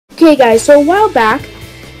Okay guys, so a while back,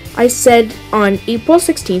 I said on April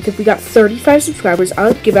 16th, if we got 35 subscribers, I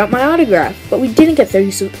would give out my autograph. But we didn't get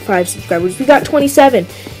 35 subscribers, we got 27.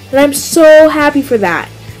 And I'm so happy for that,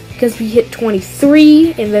 because we hit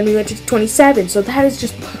 23, and then we went to 27, so that is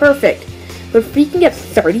just perfect. But if we can get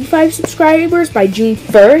 35 subscribers by June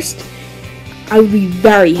 1st, I would be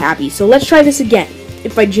very happy. So let's try this again.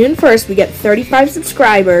 If by June 1st we get 35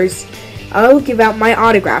 subscribers, I'll give out my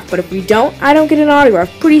autograph. But if we don't, I don't get an autograph.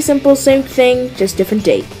 Pretty simple, same thing, just different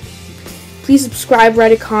date. Please subscribe,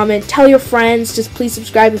 write a comment, tell your friends, just please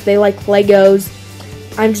subscribe if they like Legos.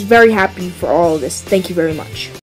 I'm just very happy for all of this. Thank you very much.